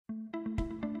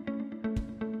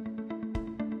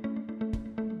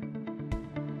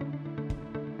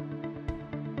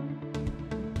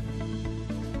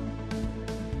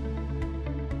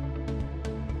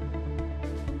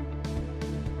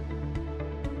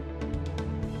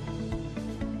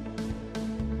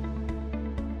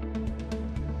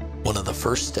One of the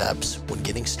first steps when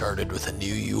getting started with a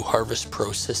new UHarvest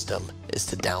Pro system is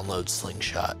to download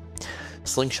SlingShot.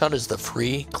 SlingShot is the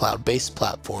free cloud-based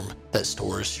platform that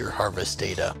stores your harvest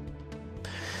data.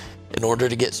 In order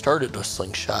to get started with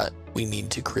SlingShot, we need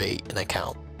to create an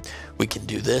account. We can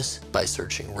do this by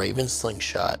searching Raven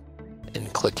SlingShot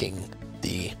and clicking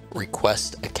the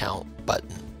Request Account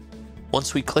button.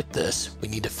 Once we click this, we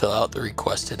need to fill out the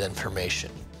requested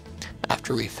information.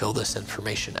 After we fill this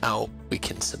information out, we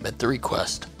can submit the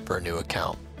request for a new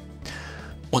account.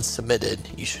 Once submitted,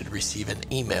 you should receive an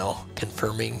email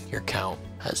confirming your account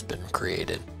has been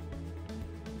created.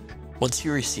 Once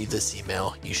you receive this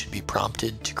email, you should be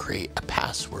prompted to create a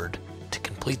password to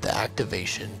complete the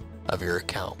activation of your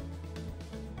account.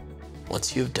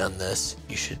 Once you have done this,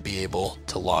 you should be able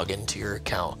to log into your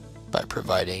account by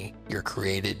providing your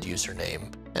created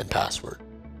username and password.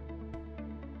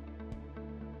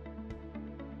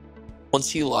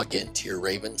 Once you log into your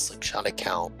Raven SlingShot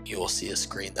account, you will see a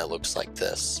screen that looks like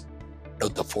this.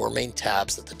 Note the four main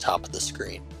tabs at the top of the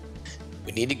screen.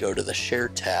 We need to go to the Share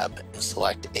tab and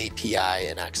select API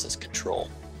and Access Control.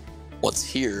 Once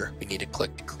here, we need to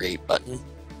click the Create button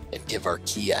and give our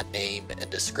key a name and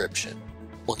description.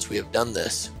 Once we have done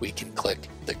this, we can click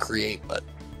the Create button.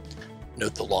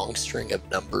 Note the long string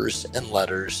of numbers and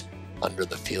letters under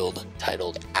the field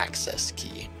titled Access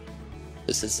Key.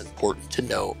 This is important to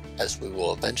note as we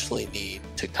will eventually need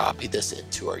to copy this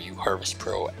into our UHarvest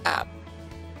Pro app.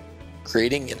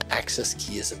 Creating an access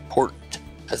key is important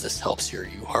as this helps your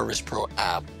UHarvest Pro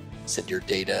app send your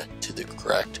data to the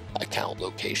correct account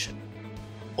location.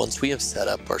 Once we have set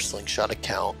up our SlingShot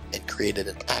account and created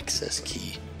an access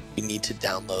key, we need to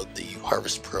download the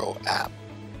UHarvest Pro app.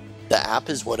 The app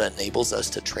is what enables us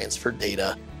to transfer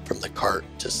data from the cart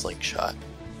to SlingShot.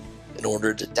 In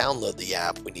order to download the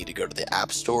app, we need to go to the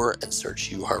App Store and search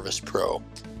UHarvest Pro.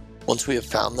 Once we have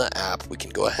found the app, we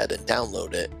can go ahead and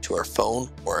download it to our phone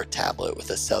or a tablet with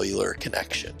a cellular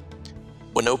connection.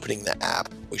 When opening the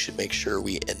app, we should make sure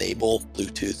we enable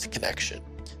Bluetooth connection.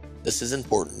 This is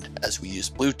important as we use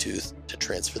Bluetooth to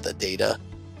transfer the data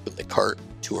from the cart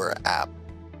to our app.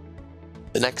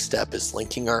 The next step is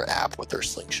linking our app with our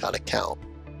SlingShot account.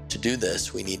 To do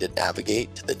this, we need to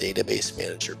navigate to the Database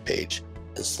Manager page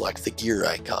and select the gear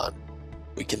icon.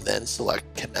 We can then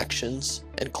select Connections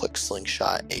and click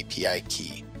SlingShot API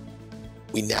key.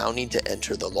 We now need to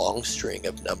enter the long string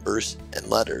of numbers and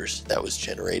letters that was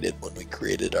generated when we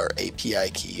created our API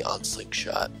key on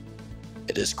SlingShot.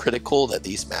 It is critical that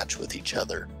these match with each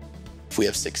other. If we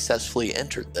have successfully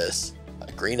entered this,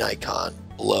 a green icon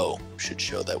below should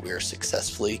show that we are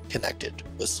successfully connected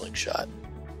with SlingShot.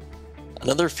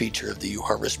 Another feature of the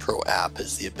UHarvest Pro app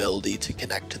is the ability to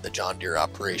connect to the John Deere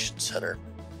Operations Center.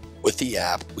 With the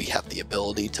app, we have the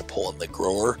ability to pull in the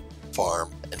grower,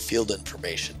 farm, and field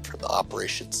information from the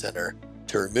Operations Center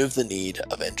to remove the need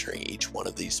of entering each one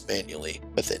of these manually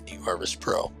within UHarvest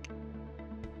Pro.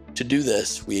 To do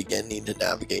this, we again need to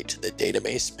navigate to the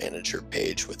Database Manager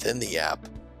page within the app,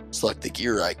 select the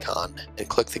gear icon, and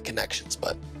click the Connections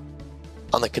button.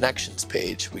 On the Connections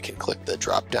page, we can click the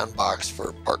drop-down box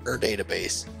for Partner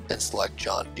Database and select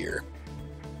John Deere.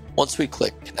 Once we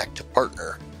click Connect to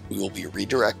Partner, we will be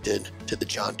redirected to the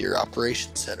John Deere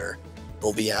Operations Center and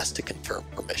will be asked to confirm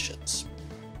permissions.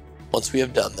 Once we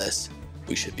have done this,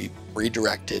 we should be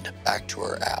redirected back to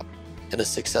our app, and a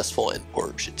successful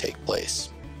import should take place.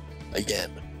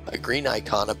 Again, a green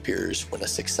icon appears when a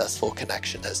successful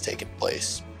connection has taken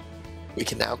place. We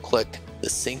can now click the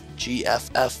Sync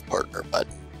GFF Partner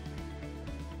button,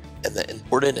 and the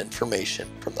imported information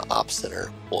from the Ops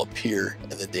Center will appear in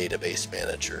the Database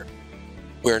Manager.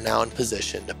 We are now in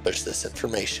position to push this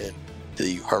information to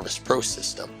the UHarvest Pro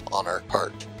system on our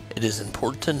cart. It is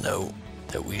important to note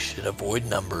that we should avoid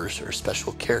numbers or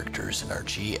special characters in our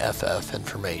GFF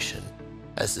information,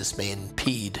 as this may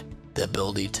impede the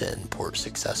ability to import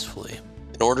successfully.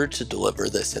 In order to deliver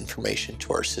this information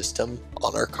to our system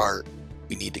on our cart,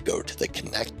 we need to go to the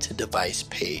Connect to Device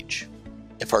page.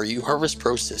 If our UHarvest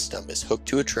Pro system is hooked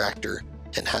to a tractor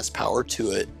and has power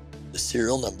to it, the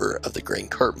serial number of the grain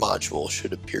cart module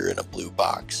should appear in a blue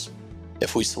box.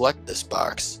 If we select this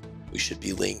box, we should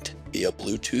be linked via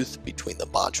Bluetooth between the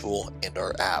module and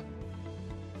our app.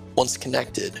 Once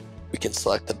connected, we can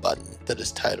select the button that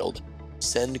is titled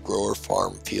Send Grower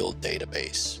Farm Field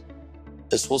Database.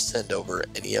 This will send over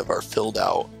any of our filled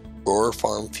out grower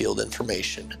farm field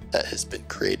information that has been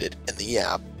created in the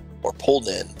app or pulled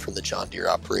in from the John Deere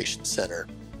Operations Center.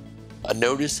 A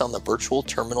notice on the virtual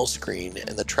terminal screen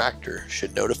in the tractor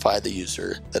should notify the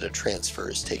user that a transfer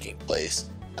is taking place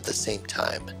at the same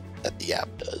time that the app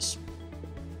does.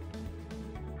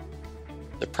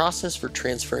 The process for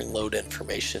transferring load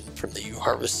information from the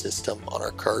UHarvest system on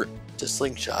our cart to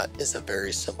SlingShot is a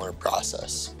very similar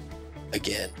process.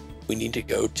 Again, we need to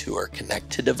go to our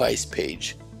Connect to Device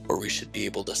page where we should be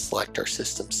able to select our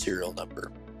system serial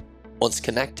number. Once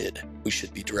connected, we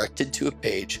should be directed to a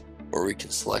page where we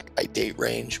can select by date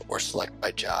range or select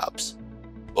by jobs.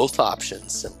 Both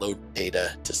options send load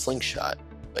data to SlingShot,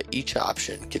 but each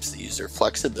option gives the user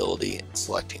flexibility in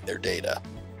selecting their data.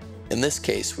 In this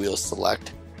case, we will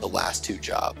select the last two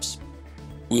jobs.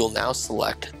 We will now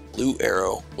select the blue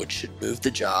arrow, which should move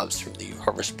the jobs from the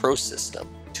UHarvest Pro system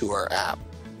to our app.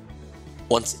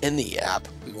 Once in the app,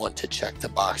 we want to check the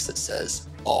box that says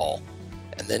All,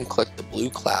 and then click the blue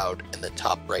cloud in the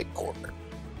top right corner.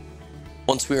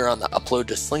 Once we are on the Upload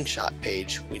to SlingShot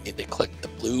page, we need to click the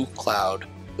blue cloud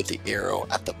with the arrow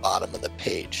at the bottom of the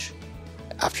page.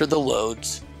 After the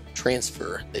loads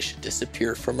transfer, they should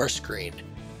disappear from our screen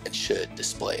and should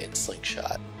display in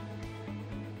SlingShot.